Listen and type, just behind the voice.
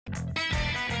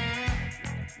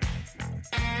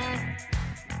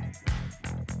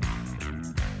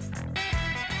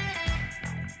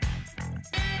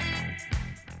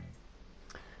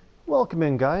Welcome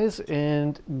in, guys,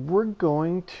 and we're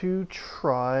going to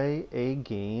try a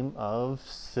game of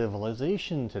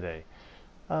Civilization today.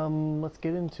 Let's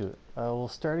get into it. We'll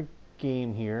start a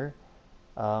game here.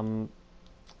 Um,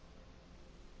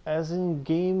 as in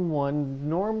game one,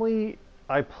 normally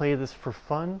I play this for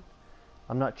fun.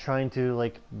 I'm not trying to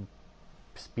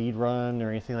speed run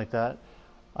or anything like that.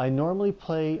 I normally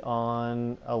play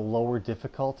on a lower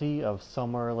difficulty of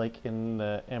somewhere like in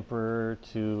the Emperor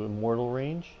to Immortal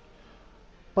range.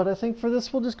 But I think for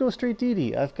this we'll just go straight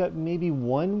Deity. I've got maybe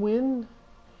one win,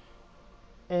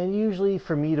 and usually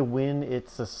for me to win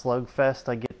it's a slugfest.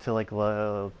 I get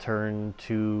to turn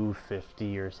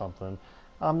 250 or something.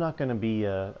 I'm not going to be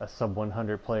a sub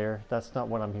 100 player. That's not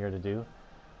what I'm here to do.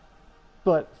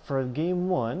 But for game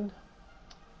one,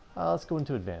 let's go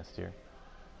into advanced here.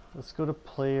 Let's go to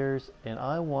players, and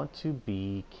I want to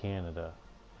be Canada.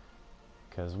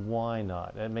 Because why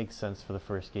not? That makes sense for the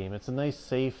first game. It's a nice,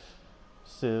 safe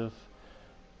Civ.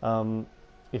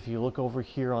 If you look over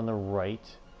here on the right,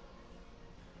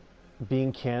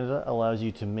 being Canada allows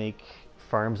you to make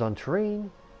farms on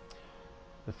terrain.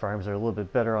 The farms are a little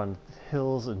bit better on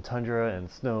hills and tundra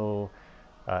and snow.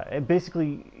 It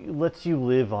basically lets you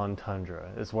live on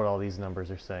tundra, is what all these numbers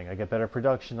are saying. I get better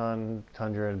production on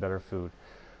tundra and better food.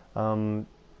 The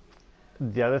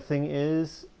other thing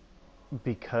is,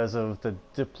 because of the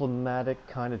diplomatic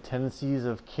kind of tendencies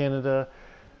of Canada,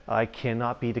 I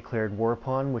cannot be declared war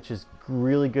upon, which is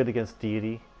really good against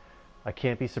Deity. I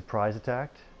can't be surprise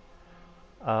attacked.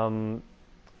 And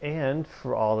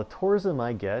for all the tourism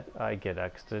I get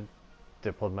extra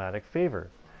diplomatic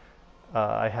favor.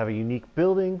 I have a unique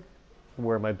building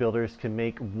where my builders can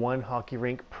make one hockey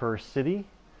rink per city.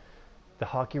 The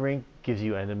hockey rink gives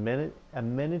you an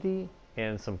amenity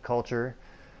and some culture,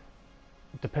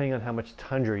 depending on how much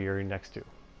tundra you're next to.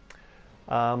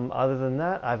 Other than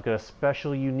that, I've got a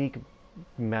special unique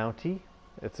Mountie.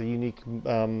 It's a unique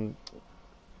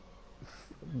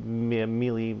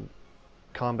melee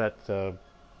combat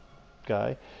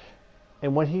guy.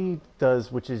 And what he does,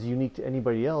 which is unique to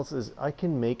anybody else, is I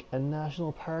can make a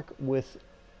national park with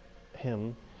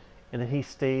him, and then he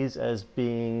stays as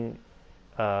being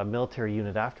a military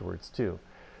unit afterwards too.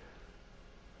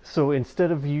 So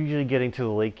instead of usually getting to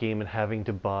the late game and having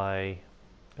to buy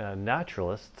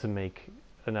naturalists to make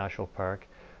a national park,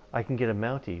 I can get a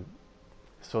Mountie.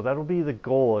 So that'll be the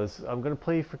goal. Is I'm going to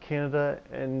play for Canada,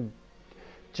 and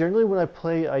generally when I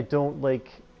play, I don't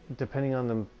depending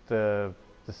on the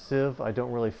Civ, I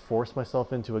don't really force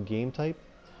myself into a game type.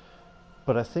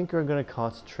 But I think I'm going to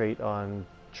concentrate on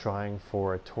trying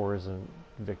for a tourism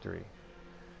victory.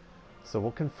 So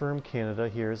we'll confirm Canada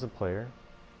here as a player.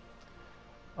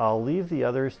 I'll leave the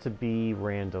others to be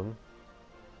random.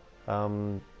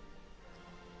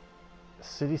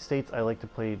 City-states, I like to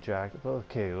play Jack.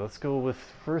 Okay, let's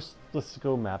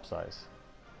go map size.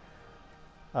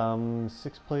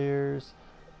 6 players.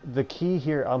 The key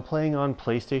here, I'm playing on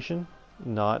PlayStation,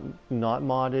 not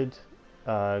modded,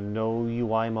 no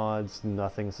UI mods,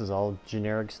 nothing. This is all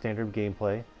generic standard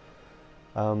gameplay.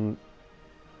 On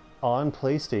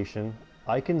PlayStation,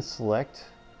 I can select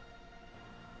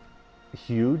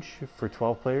huge for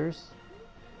 12 players.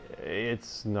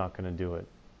 It's not going to do it.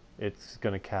 It's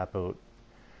going to cap out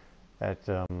at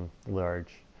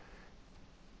large.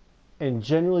 And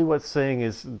generally what's saying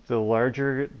is the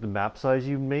larger the map size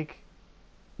you make,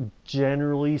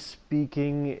 generally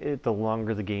speaking, the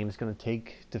longer the game is going to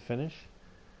take to finish.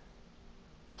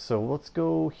 So let's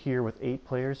go here with 8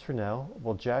 players for now.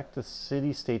 We'll jack the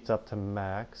city-states up to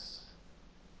max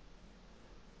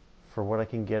for what I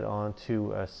can get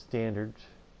onto a standard.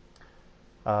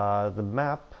 The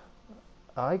map,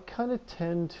 I kind of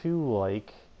tend to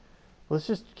let's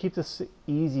just keep this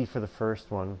easy for the first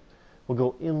one. We'll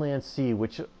go inland sea,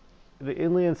 which the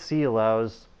inland sea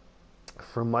allows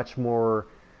for much more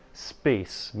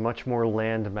space, much more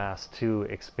land mass to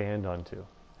expand onto.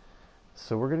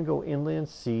 So we're going to go inland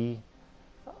sea.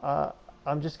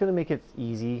 I'm just going to make it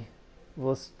easy.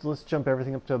 Let's jump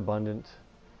everything up to abundant.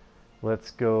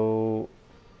 Let's go.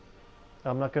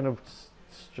 I'm not going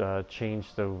to change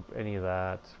any of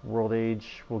that. World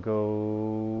age will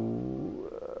go.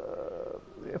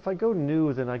 If I go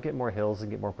new, then I get more hills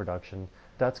and get more production.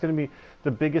 That's going to be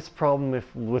the biggest problem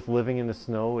with living in the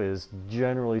snow, is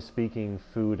generally speaking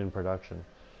food and production.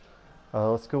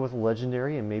 Let's go with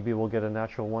legendary, and maybe we'll get a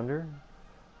natural wonder.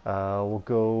 We'll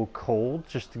go cold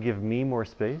just to give me more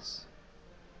space.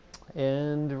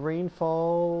 And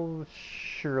rainfall,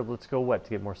 sure, let's go wet to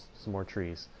get some more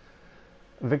trees.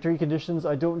 Victory conditions,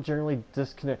 I don't generally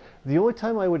disconnect. The only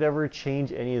time I would ever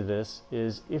change any of this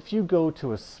is if you go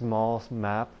to a small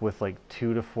map with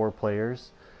 2 to 4 players.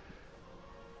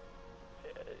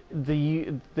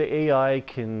 the AI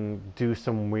can do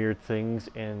some weird things,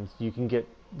 and you can get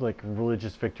like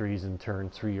religious victories in turn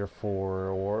 3 or 4,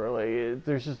 or like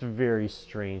there's just very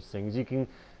strange things. You can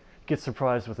get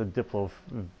surprised with a Diplo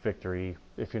victory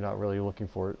if you're not really looking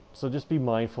for it. So just be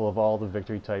mindful of all the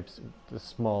victory types. The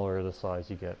smaller the size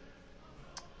you get.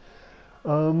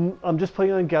 I'm just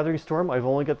playing on Gathering Storm. I've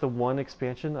only got the one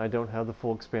expansion. I don't have the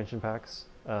full expansion packs.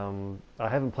 I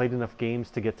haven't played enough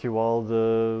games to get through all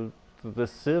the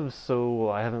civs, so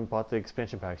I haven't bought the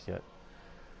expansion packs yet.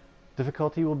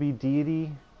 Difficulty will be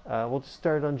Deity. We'll just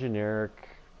start on generic,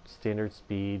 standard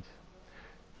speed.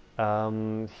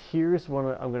 Here's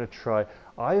one I'm going to try.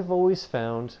 I've always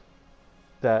found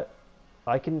that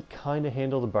I can kind of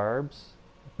handle the barbs,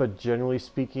 but generally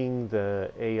speaking,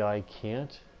 the AI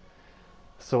can't.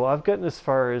 So I've gotten as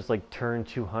far as like turn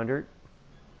 200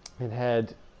 and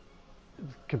had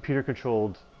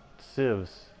computer-controlled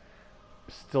civs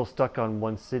still stuck on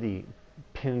one city,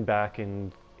 pinned back,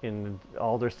 and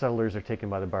all their settlers are taken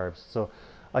by the barbs. So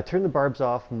I turn the barbs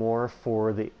off more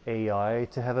for the AI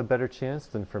to have a better chance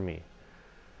than for me.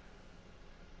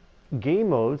 Game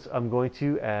modes, I'm going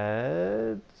to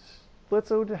add, let's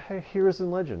go to Heroes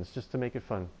and Legends just to make it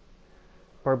fun.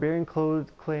 Barbarian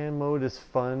Clan mode is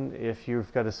fun if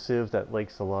you've got a civ that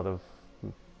likes a lot of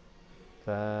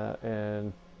that.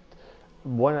 And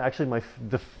one, actually,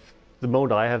 the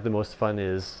mode I have the most fun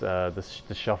is the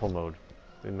shuffle mode.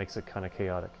 It makes it kind of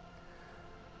chaotic.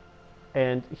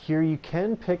 And here you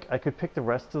can pick, I could pick the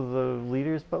rest of the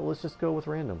leaders, but let's just go with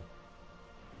random.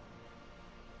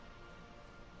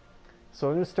 So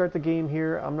I'm going to start the game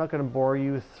here. I'm not going to bore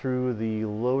you through the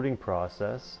loading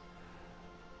process.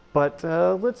 But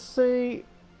let's say,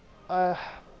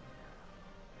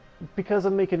 because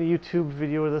I'm making a YouTube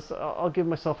video of this, I'll give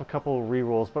myself a couple of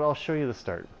re-rolls, but I'll show you the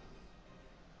start.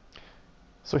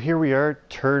 So here we are,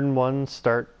 turn 1,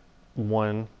 start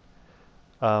 1.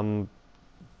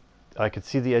 I could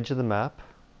see the edge of the map.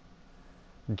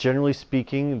 Generally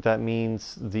speaking, that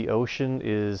means the ocean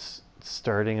is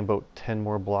starting about 10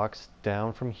 more blocks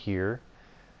down from here.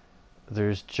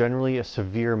 There's generally a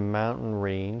severe mountain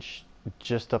range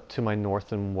just up to my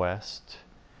north and west,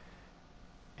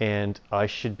 and I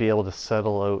should be able to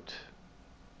settle out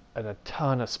at a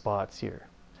ton of spots here.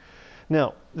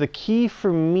 Now, the key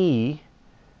for me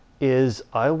is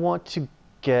I want to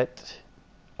get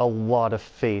a lot of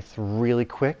faith really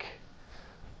quick.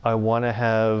 I want to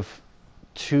have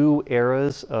 2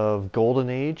 eras of Golden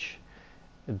Age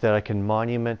that I can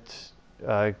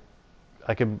I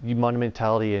can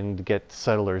monumentality and get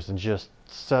settlers and just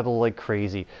settle like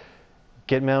crazy.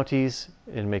 Get Mounties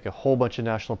and make a whole bunch of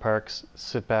national parks,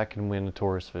 sit back and win a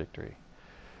tourist victory.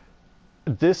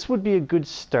 This would be a good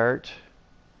start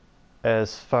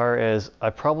as far as I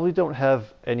probably don't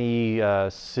have any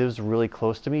civs really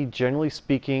close to me. Generally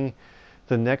speaking,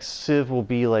 the next civ will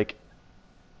be like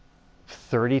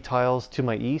 30 tiles to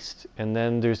my east, and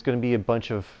then there's going to be a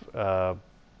bunch of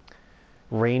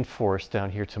rainforest down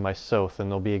here to my south, and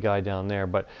there'll be a guy down there,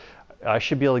 but I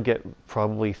should be able to get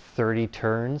probably 30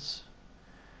 turns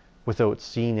without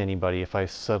seeing anybody if I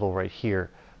settle right here.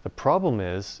 The problem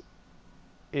is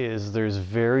there's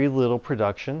very little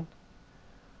production,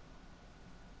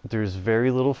 there's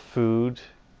very little food,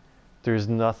 there's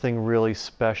nothing really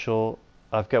special.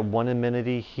 I've got 1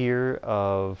 amenity here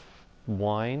of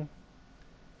wine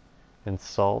and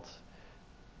salt.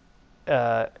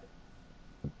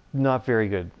 Not very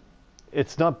good.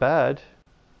 It's not bad,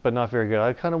 but not very good.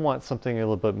 I kind of want something a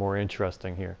little bit more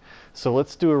interesting here. So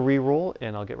let's do a re-roll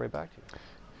and I'll get right back to you.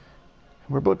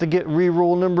 We're about to get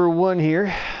re-roll number 1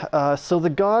 here. So the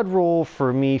god roll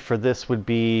for me for this would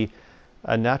be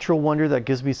a natural wonder that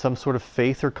gives me some sort of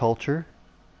faith or culture,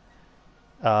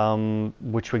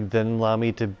 which would then allow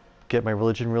me to get my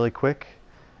religion really quick.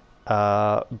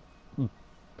 A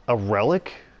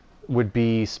relic would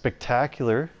be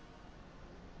spectacular.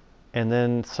 And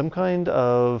then some kind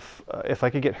of, if I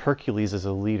could get Hercules as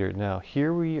a leader. Now,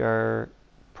 here we are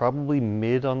probably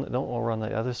mid on, no, we're on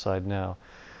the other side now.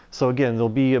 So again, there'll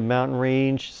be a mountain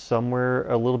range somewhere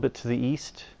a little bit to the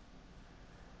east.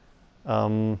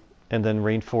 And then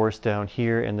rainforest down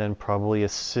here, and then probably a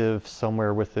civ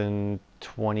somewhere within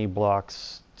 20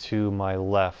 blocks to my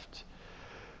left.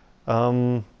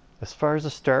 As far as the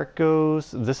start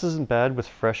goes, this isn't bad with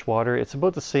fresh water. It's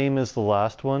about the same as the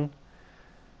last one.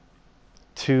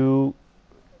 2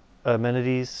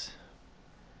 amenities,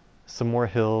 some more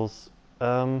hills.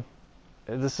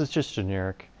 This is just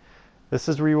generic. This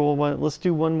is reroll 1. Let's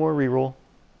do 1 more reroll.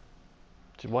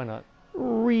 Why not?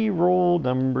 Reroll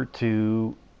number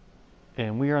 2.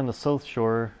 And we are on the South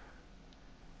Shore.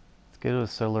 Let's get to a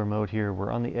settler mode here.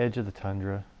 We're on the edge of the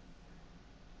tundra.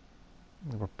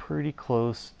 We're pretty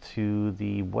close to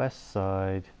the west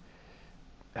side.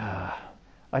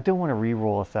 I don't want to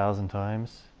re-roll 1,000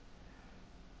 times.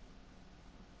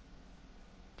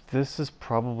 This is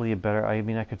probably a better, I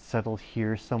mean, I could settle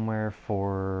here somewhere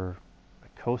for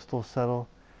a coastal settle.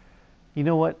 You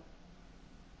know what?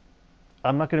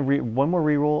 I'm not going to one more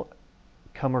reroll,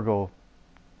 come or go.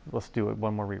 Let's do it.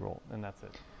 One more reroll, and that's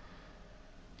it.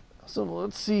 So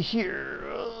let's see here.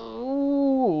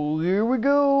 Oh, here we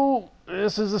go.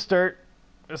 This is a start.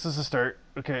 This is a start.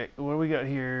 Okay, what do we got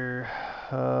here?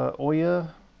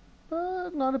 Oya.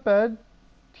 Not a bad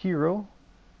hero.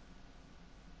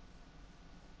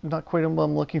 Not quite what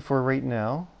I'm looking for right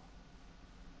now.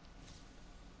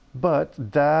 But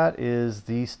that is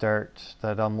the start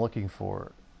that I'm looking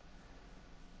for.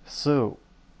 So,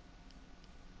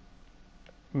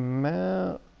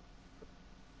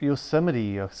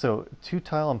 Yosemite. So,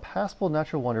 2-tile Impassable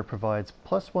Natural Wonder provides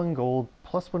 +1 gold,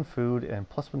 +1 food, and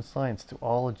 +1 science to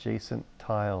all adjacent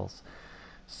tiles.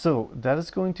 So, that is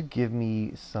going to give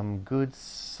me some good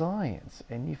science.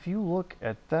 And if you look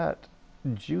at that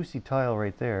juicy tile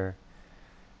right there,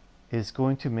 is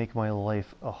going to make my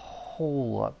life a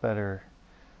whole lot better.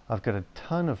 I've got a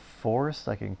ton of forest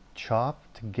I can chop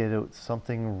to get out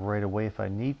something right away if I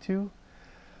need to.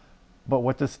 But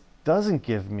what this doesn't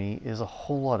give me is a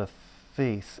whole lot of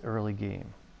faith early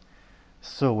game.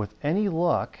 So with any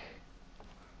luck,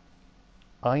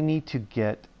 I need to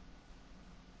get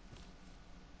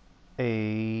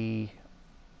a...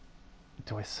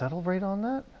 Do I settle right on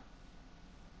that?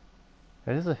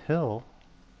 It is a hill.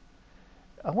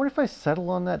 I wonder if I settle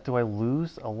on that, do I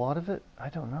lose a lot of it? I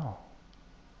don't know.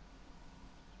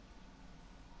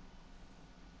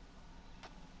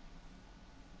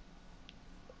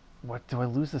 What, do I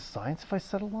lose the science if I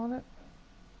settle on it?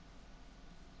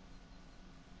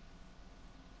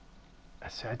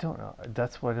 See, I don't know.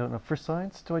 That's what I don't know. For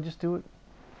science, do I just do it?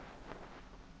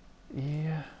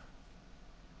 Yeah.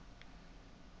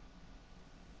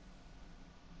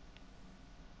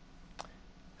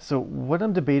 So what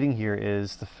I'm debating here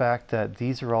is the fact that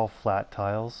these are all flat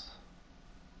tiles,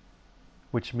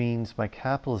 which means my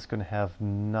capital is going to have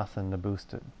nothing to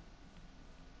boost it.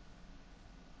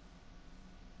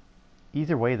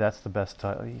 Either way, that's the best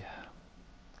tile. Yeah.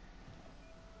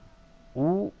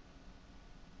 Ooh.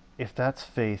 If that's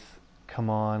faith, come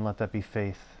on, let that be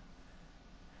faith.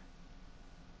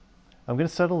 I'm going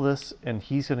to settle this, and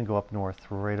he's going to go up north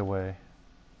right away.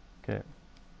 Okay.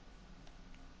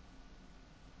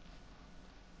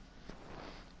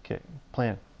 Okay,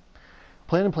 plan.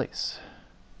 Plan in place.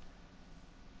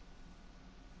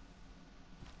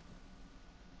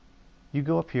 You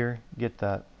go up here, get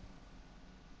that.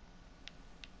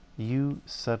 You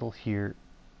settle here.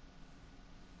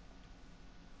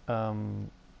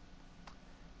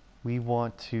 We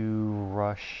want to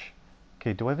rush.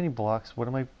 Okay, do I have any blocks? What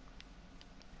am I?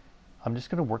 I'm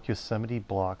just going to work Yosemite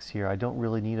blocks here. I don't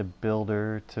really need a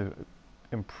builder to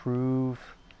improve.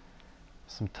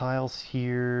 Some tiles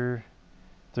here.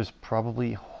 There's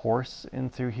probably horse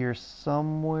in through here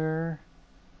somewhere.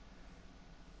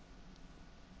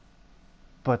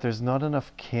 But there's not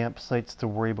enough campsites to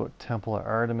worry about Temple of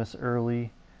Artemis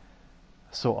early.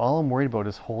 So all I'm worried about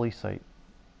is Holy Site.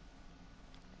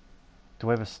 Do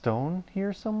I have a stone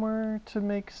here somewhere to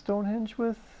make Stonehenge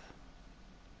with?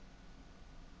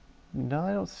 No,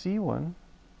 I don't see one.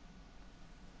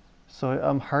 So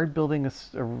I'm hard building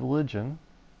a religion.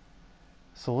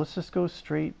 So let's just go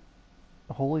straight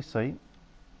Holy Site.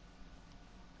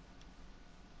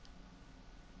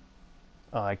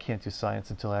 I can't do science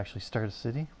until I actually start a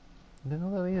city. I didn't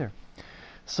know that either.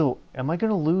 So am I going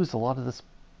to lose a lot of this?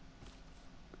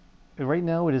 Right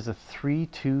now it is a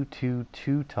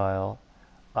 3-2-2-2 tile.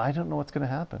 I don't know what's going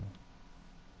to happen.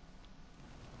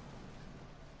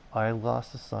 I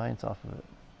lost the science off of it.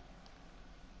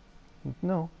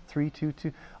 No,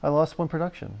 3-2-2. I lost 1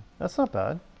 production. That's not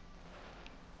bad.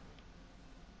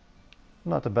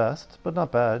 Not the best, but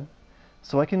not bad.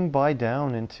 So I can buy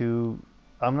down into...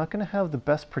 I'm not going to have the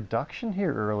best production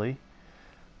here early,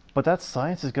 but that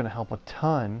science is going to help a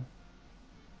ton.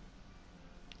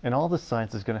 And all the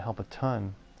science is going to help a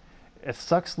ton. It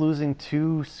sucks losing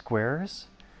 2 squares,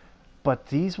 but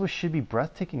these should be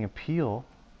breathtaking appeal.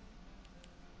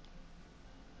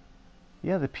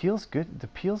 Yeah, the peel's good. The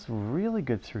peel's really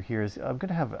good through here. I'm going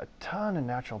to have a ton of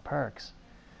natural parks.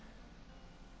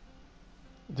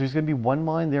 There's going to be 1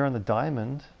 mine there on the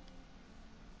diamond.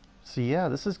 So yeah,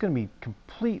 this is going to be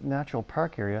complete natural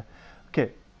park area.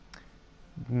 Okay,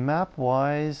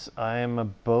 map-wise, I'm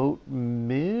about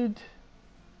mid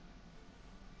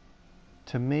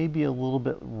to maybe a little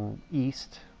bit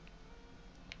east.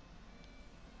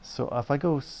 So if I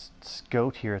go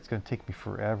scout here, it's going to take me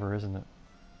forever, isn't it?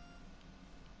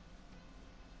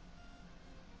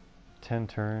 10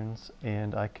 turns,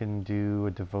 and I can do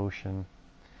a devotion.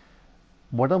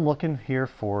 What I'm looking here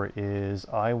for is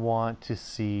I want to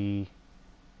see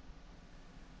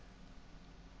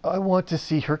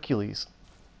Hercules.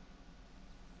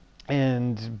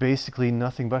 And basically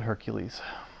nothing but Hercules.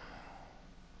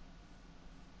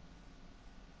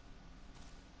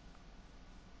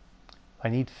 I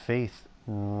need faith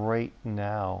right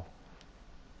now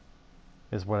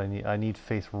is what I need. I need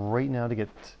faith right now to get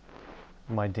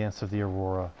my Dance of the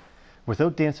Aurora.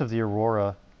 Without Dance of the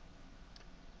Aurora,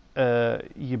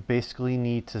 you basically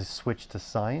need to switch to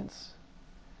science.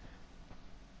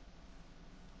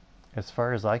 As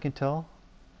far as I can tell.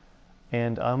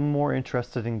 And I'm more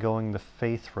interested in going the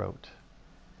faith route.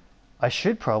 I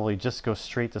should probably just go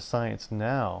straight to science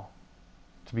now,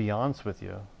 to be honest with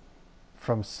you.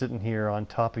 From sitting here on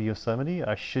top of Yosemite,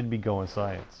 I should be going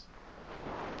science.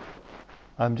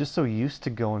 I'm just so used to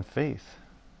going faith.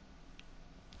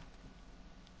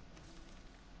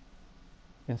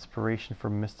 Inspiration for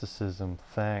mysticism,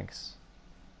 thanks.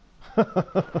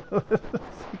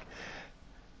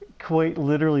 Quite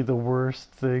literally the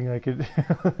worst thing I could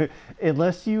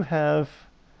unless you have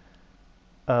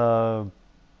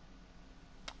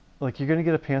like you're gonna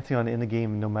get a Pantheon in the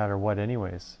game no matter what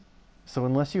anyways. So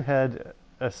unless you had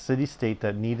a city-state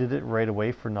that needed it right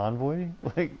away for non-void,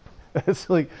 like that's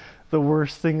like the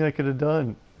worst thing I could have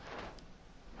done.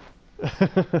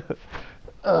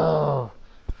 Oh,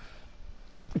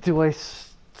 do I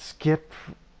skip?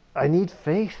 I need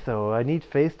faith though. I need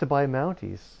faith to buy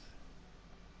Mounties.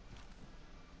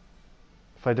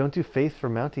 If I don't do faith for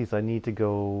Mounties, I need to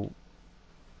go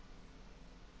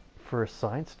for a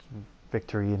science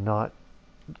victory and not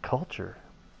culture.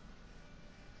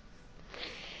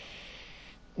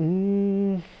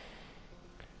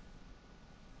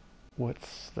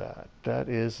 What's that? That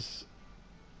is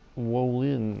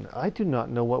Wolin. I do not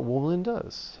know what Wolin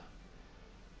does.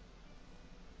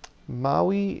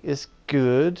 Maui is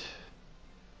good.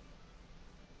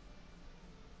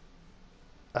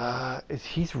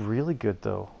 He's really good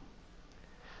though.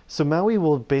 So Maui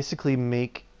will basically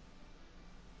make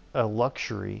a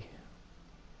luxury.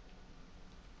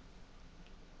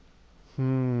 I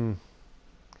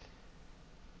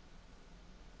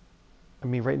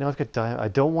mean, right now I've got I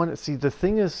don't want to see. The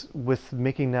thing is with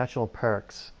making national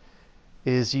parks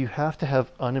is you have to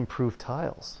have unimproved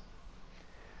tiles.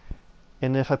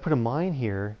 And if I put a mine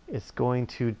here, it's going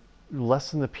to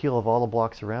lessen the appeal of all the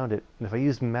blocks around it. And if I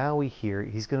use Maui here,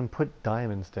 he's going to put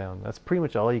diamonds down. That's pretty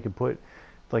much all you can put,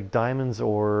 like diamonds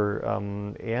or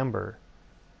amber.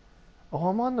 Oh,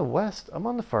 I'm on the west. I'm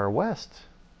on the far west.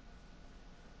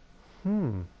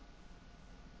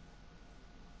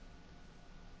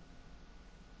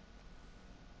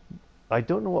 I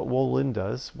don't know what Wolin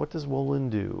does. What does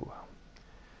Wolin do?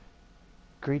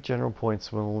 Great general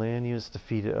points when land use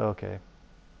defeated. Okay.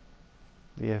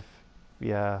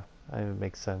 Yeah, it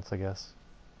makes sense, I guess.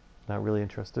 Not really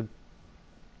interested.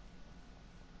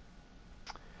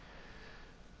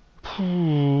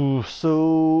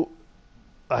 So,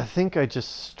 I think I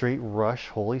just straight rush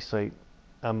Holy Site.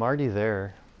 I'm already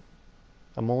there.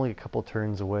 I'm only a couple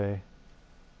turns away.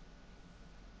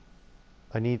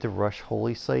 I need to rush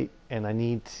Holy Site, and I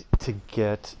need to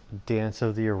get Dance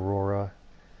of the Aurora.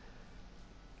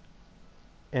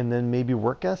 And then maybe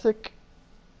Work Ethic?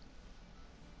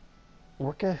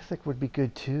 Work Ethic would be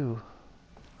good too.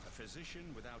 A physician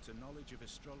without a knowledge of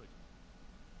astrology.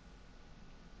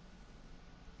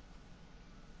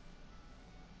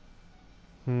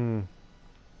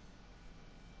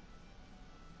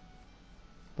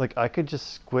 Like I could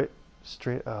just quit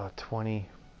straight 20.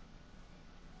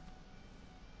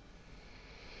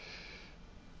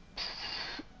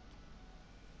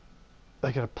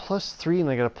 I got a +3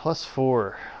 and I got a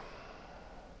 +4.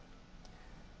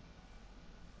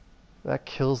 That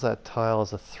kills that tile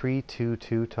as a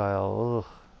 3-2-2 tile.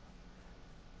 Ugh.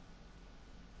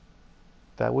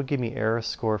 That would give me error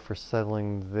score for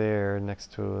settling there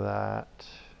next to that.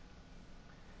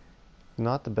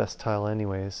 Not the best tile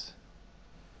anyways.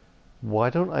 Why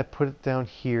don't I put it down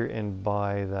here and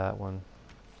buy that one?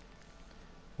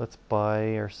 Let's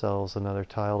buy ourselves another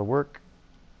tile to work.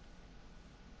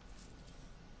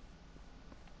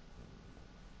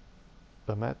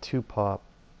 I'm at 2 pop.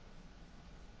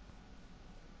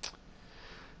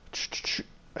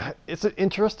 It's an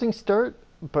interesting start,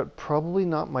 but probably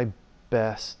not my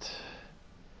best.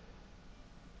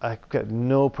 I've got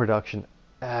no production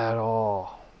at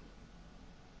all.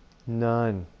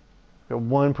 None. I've got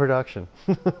 1 production.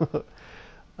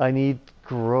 I need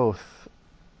growth.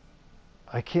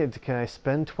 I can't. Can I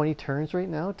spend 20 turns right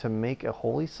now to make a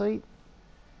holy site?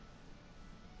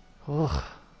 Ugh.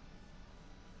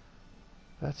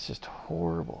 That's just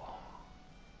horrible.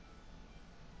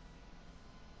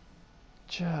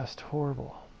 Just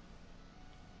horrible.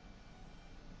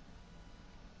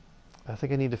 I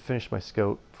think I need to finish my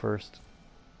scout first.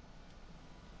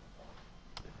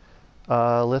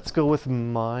 Let's go with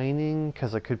mining,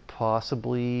 because I could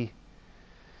possibly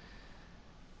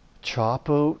chop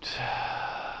out.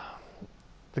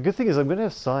 The good thing is I'm going to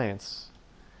have science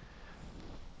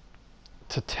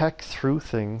to tech through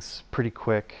things pretty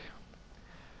quick.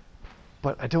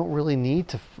 But I don't really need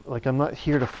to, like, I'm not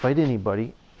here to fight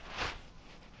anybody.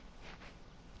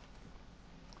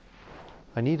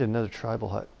 I need another tribal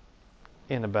hut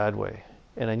in a bad way.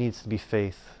 And I needs to be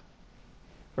faith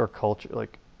or culture.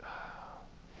 Like,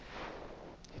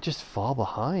 you just fall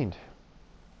behind.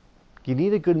 You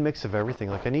need a good mix of everything.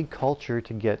 Like, I need culture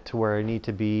to get to where I need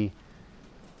to be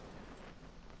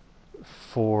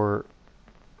for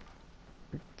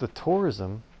the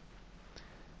tourism.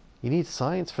 You need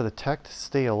science for the tech to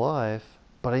stay alive,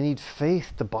 but I need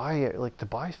faith to buy it, like to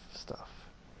buy stuff.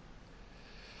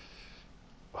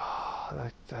 Oh,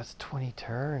 that's 20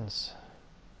 turns.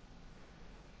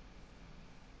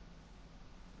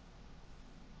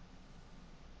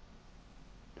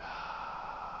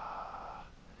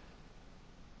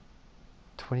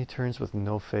 "20 turns with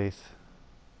no faith.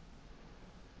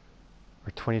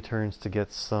 Or 20 turns to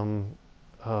get some...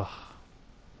 Ugh.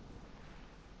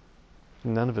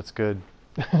 None of it's good.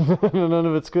 None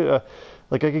of it's good.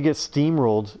 Like, I could get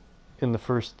steamrolled in the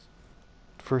first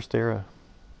era.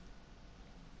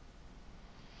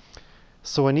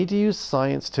 So I need to use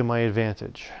science to my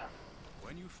advantage.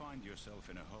 When you find yourself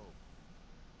in a hole,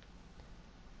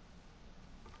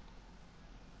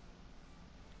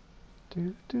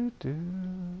 Do do do.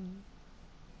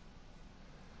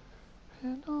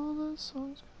 And all the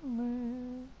songs come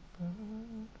in.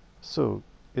 So,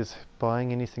 is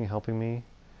buying anything helping me?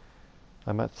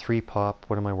 I'm at 3 pop.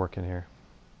 What am I working here?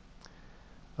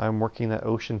 I'm working that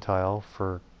ocean tile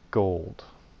for gold.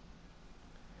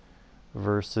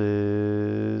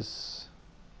 Versus...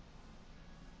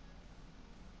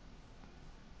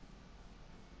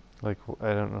 like,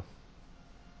 I don't know.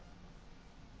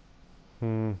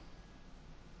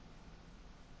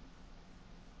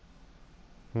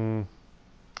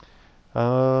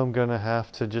 I'm gonna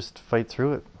have to just fight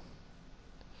through it.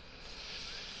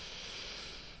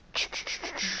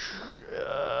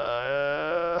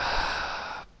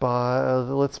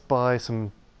 Let's buy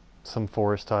some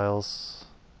forest tiles,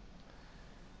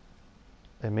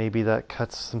 and maybe that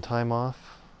cuts some time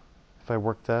off if I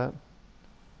work that.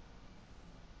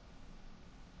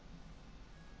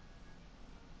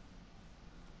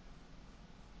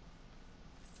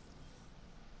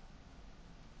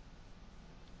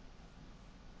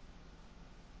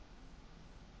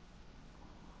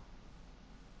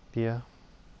 Yeah.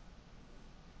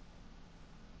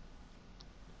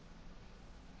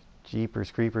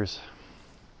 Jeepers creepers.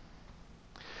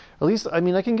 At least, I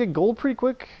mean, I can get gold pretty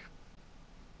quick.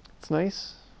 It's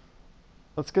nice.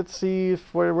 Let's see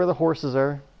if where the horses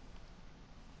are.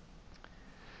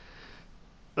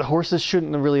 The horses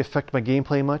shouldn't really affect my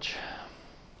gameplay much.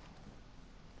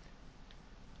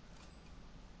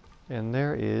 And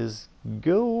there is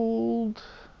gold.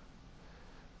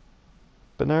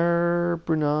 Benar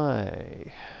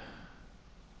Brunei.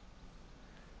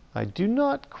 I do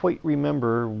not quite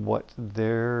remember what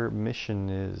their mission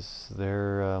is.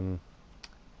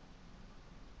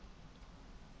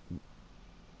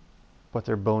 What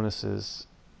their bonus is.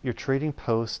 Your trading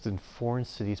posts in foreign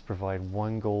cities provide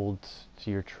 1 gold to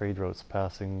your trade routes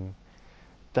passing.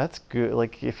 That's good.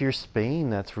 Like, if you're Spain,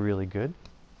 that's really good.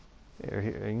 Or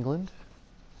England.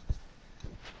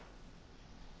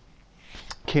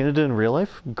 Canada in real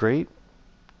life, great.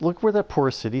 Look where that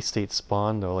poor city-state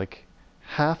spawned, though. Like,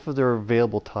 half of their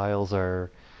available tiles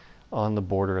are on the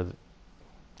border.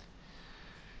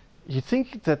 You'd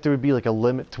think that there would be like a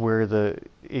limit to where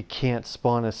it can't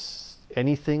spawn us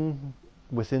anything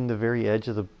within the very edge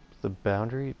of the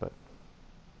boundary, but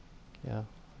yeah,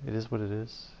 it is what it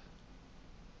is.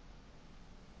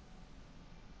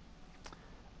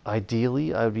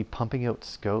 Ideally, I would be pumping out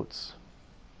scouts.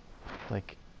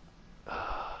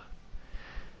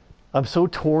 I'm so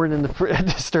torn at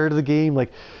the start of the game.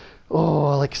 Like,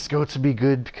 oh, like scouts would be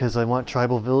good because I want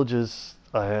tribal villages.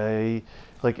 I'm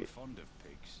fond of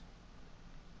pigs.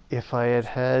 If I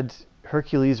had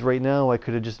Hercules right now, I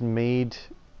could have just made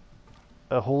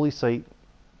a holy site.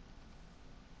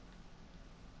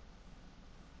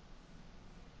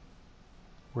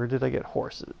 Where did I get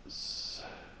horses?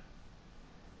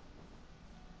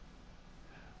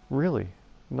 Really?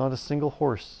 Not a single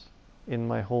horse in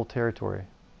my whole territory.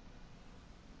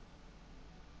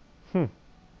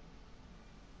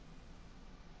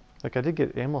 Like I did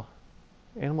get animal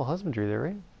husbandry there,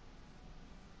 right?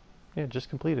 Yeah, just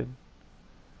completed.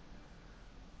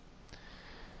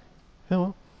 Oh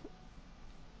well.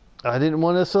 I didn't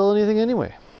want to sell anything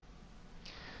anyway.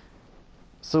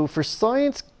 So for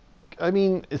science, I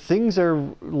mean, things are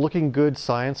looking good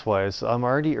science-wise. I'm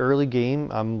already early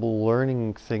game. I'm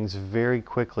learning things very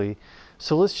quickly.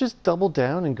 So let's just double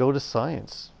down and go to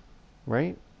science,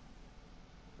 right?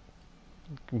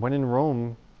 When in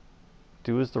Rome,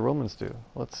 do as the Romans do.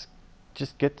 Let's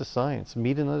just get to science.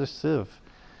 Meet another civ.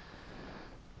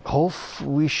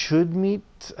 We should meet.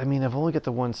 I mean, I've only got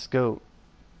the one scout,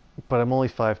 but I'm only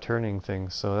 5 turning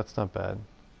things, so that's not bad.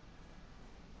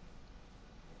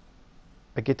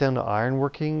 I get down to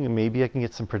ironworking, and maybe I can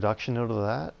get some production out of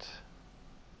that.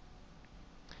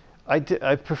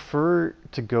 I prefer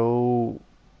to go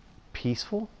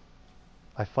peaceful.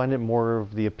 I find it more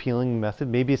of the appealing method.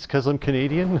 Maybe it's because I'm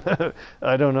Canadian.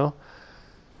 I don't know.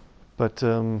 But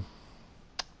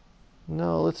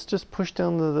no, let's just push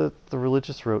down the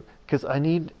religious route, because I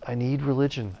need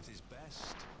religion.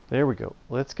 There we go.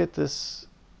 Let's get this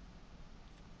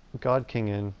God King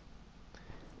in.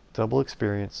 Double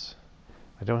experience.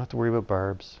 I don't have to worry about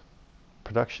barbs.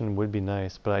 Production would be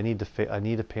nice, but I need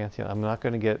a pantheon. I'm not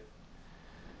going to get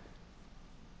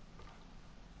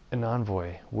an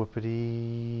envoy.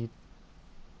 Whoopity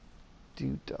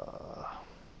doo-dah.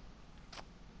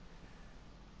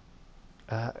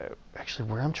 Actually,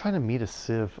 where I'm trying to meet a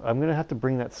civ, I'm going to have to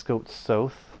bring that scout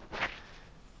south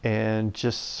and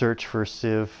just search for a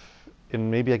civ,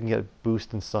 and maybe I can get a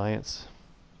boost in science.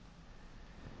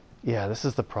 Yeah, this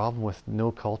is the problem with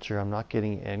no culture. I'm not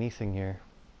getting anything here.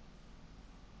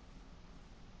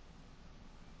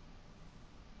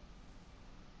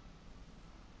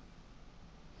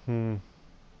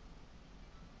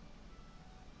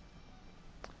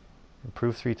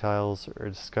 Improve 3 tiles or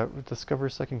discover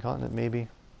a second continent, maybe.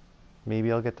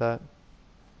 Maybe I'll get that.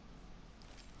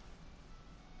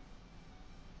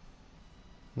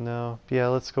 No. Yeah,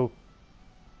 let's go.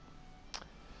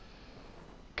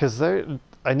 Because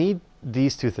I need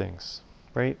these 2 things,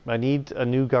 right? I need a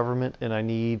new government and I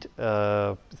need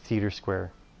a theater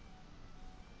square.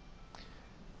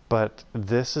 But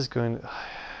this is going.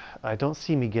 I don't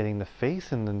see me getting the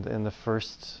faith in the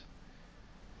first.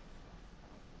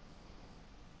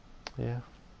 Yeah.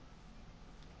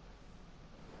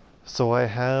 So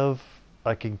I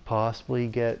can possibly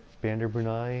get Bander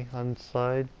Brunei on the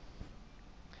side.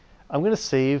 I'm going to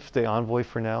save the envoy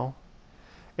for now.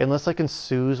 Unless I can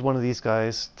Suze one of these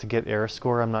guys to get air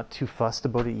score, I'm not too fussed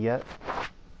about it yet.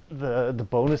 The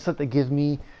bonus that they give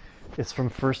me is from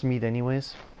first meet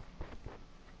anyways.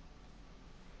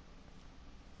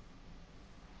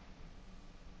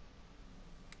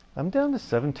 I'm down to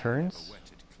 7 turns.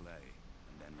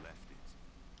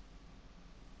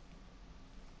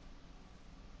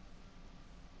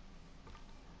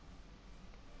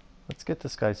 Let's get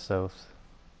this guy south.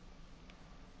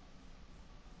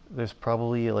 There's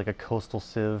probably like a coastal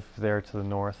civ there to the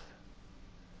north.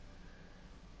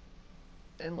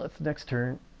 And let's next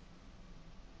turn.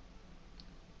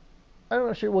 I'm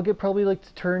not sure, we'll get probably like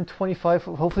to turn 25.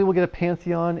 Hopefully we'll get a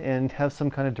pantheon and have some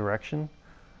kind of direction.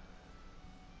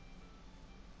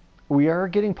 We are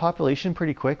getting population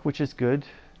pretty quick, which is good.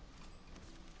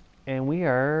 And we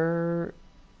are...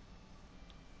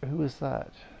 Who is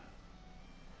that?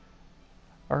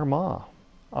 Armagh.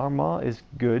 Armagh is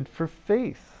good for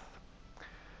faith.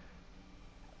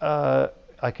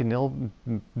 I can now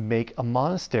make a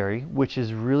monastery, which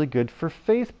is really good for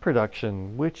faith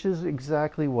production, which is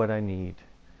exactly what I need.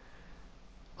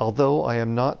 Although I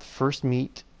am not first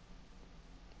meet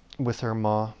with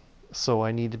Armagh, so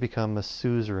I need to become a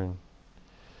suzerain.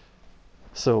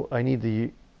 So I need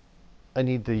the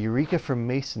Eureka for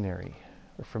masonry,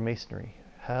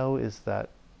 How is that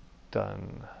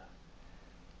done?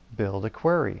 Build a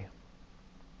quarry.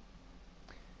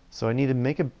 So I need to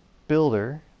make a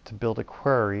builder to build a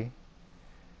quarry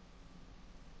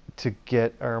to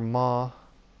get Armagh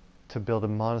to build a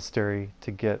monastery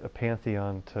to get a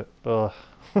pantheon to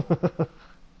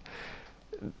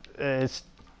it's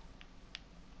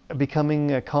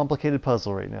becoming a complicated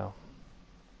puzzle right now.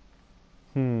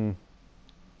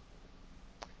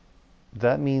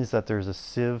 That means that there's a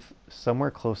civ somewhere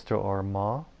close to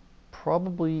Armagh,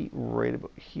 probably right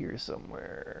about here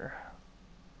somewhere.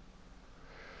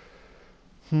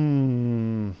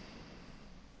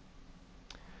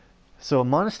 So a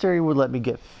monastery would let me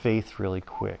get faith really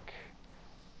quick,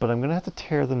 but I'm gonna have to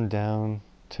tear them down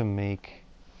to make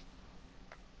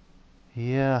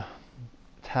Yeah,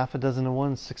 half a dozen of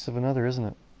one, six of another, isn't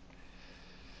it?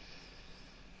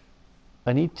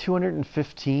 I need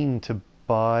 215 to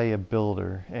buy a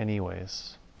builder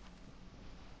anyways.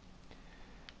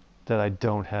 That I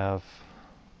don't have.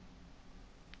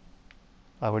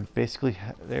 I would basically,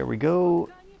 there we go.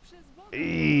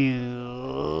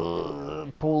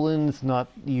 Poland's not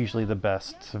usually the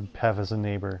best to have as a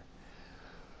neighbor.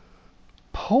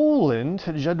 Poland,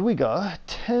 Jadwiga,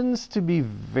 tends to be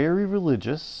very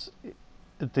religious.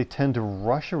 They tend to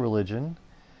rush a religion.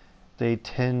 They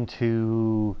tend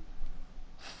to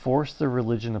force their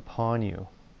religion upon you.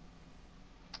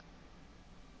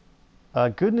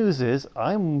 Good news is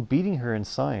I'm beating her in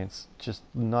science, just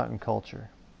not in culture.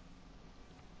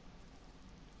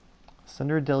 Send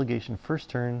her a delegation first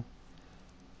turn.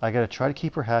 I gotta try to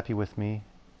keep her happy with me.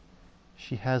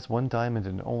 She has 1 diamond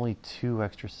and only 2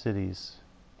 extra cities.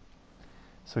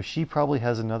 So she probably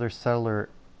has another settler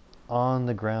on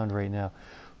the ground right now.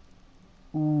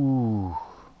 Ooh.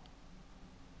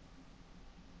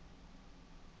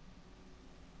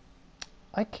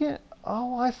 I can't,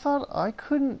 oh, I thought I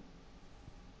couldn't,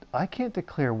 I can't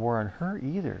declare war on her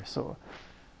either. So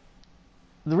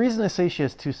the reason I say she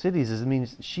has 2 cities is it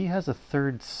means she has a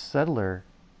 3rd settler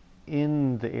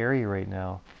in the area right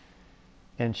now.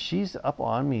 And she's up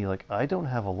on me like I don't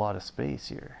have a lot of space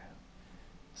here.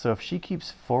 So if she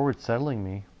keeps forward settling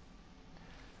me,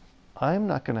 I'm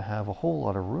not going to have a whole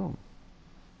lot of room.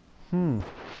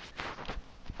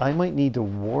 I might need to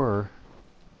war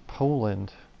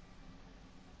Poland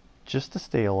just to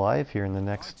stay alive here in the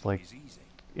next like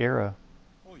era.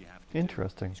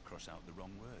 Interesting.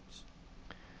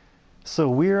 So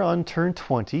we're on turn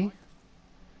 20.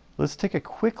 Let's take a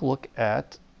quick look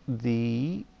at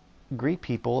the great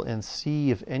people and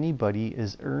see if anybody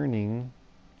is earning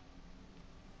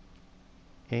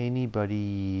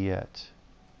anybody yet.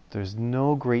 There's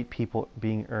no great people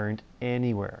being earned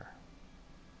anywhere.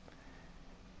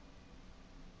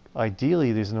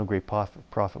 Ideally, there's no great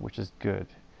profit, which is good.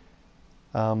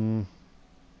 I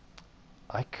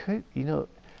could, you know,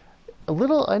 a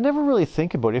little, I never really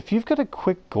think about it. If you've got a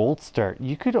quick gold start,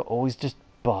 you could always just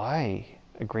buy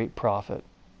a great profit.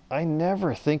 I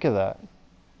never think of that.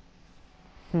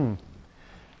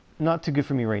 Not too good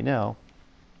for me right now.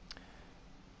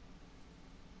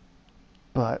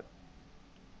 But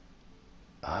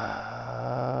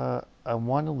I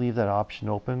want to leave that option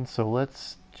open. So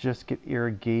let's just get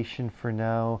irrigation for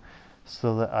now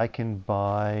so that I can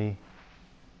buy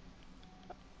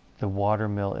the water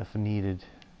mill if needed.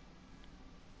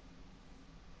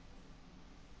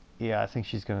 Yeah, I think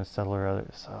she's going to settle her other.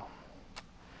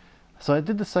 So I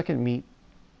did the second meet.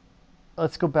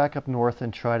 Let's go back up north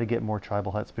and try to get more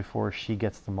tribal huts before she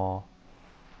gets them all.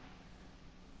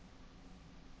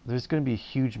 There's going to be a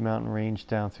huge mountain range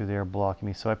down through there blocking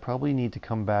me, so I probably need to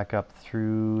come back up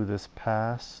through this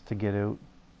pass to get out.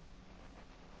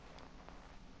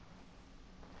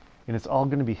 And it's all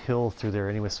going to be hills through there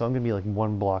anyway, so I'm going to be like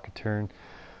 1 block a turn.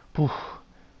 Poof.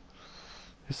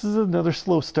 This is another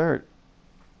slow start.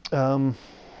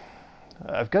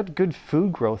 I've got good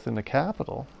food growth in the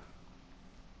capital.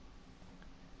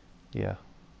 Yeah.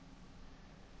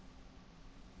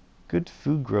 Good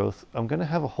food growth. I'm going to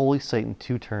have a holy site in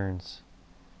 2 turns.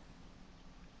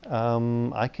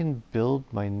 I can build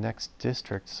my next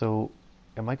district. So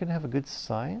am I going to have a good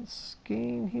science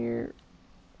gain here?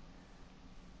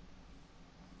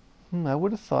 I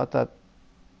would have thought that.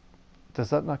 Does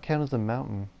that not count as a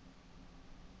mountain?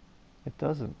 It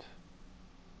doesn't.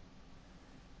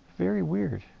 Very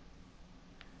weird.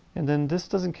 And then this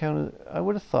doesn't count. I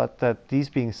would have thought that these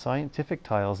being scientific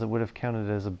tiles, it would have counted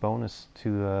as a bonus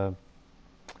to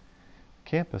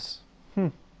campus.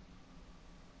 The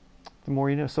more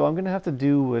you know. So I'm going to have to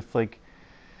do with like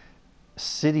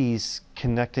cities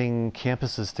connecting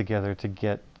campuses together to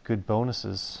get good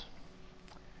bonuses.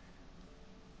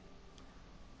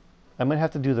 I might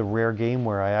have to do the rare game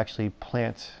where I actually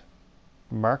plant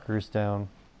markers down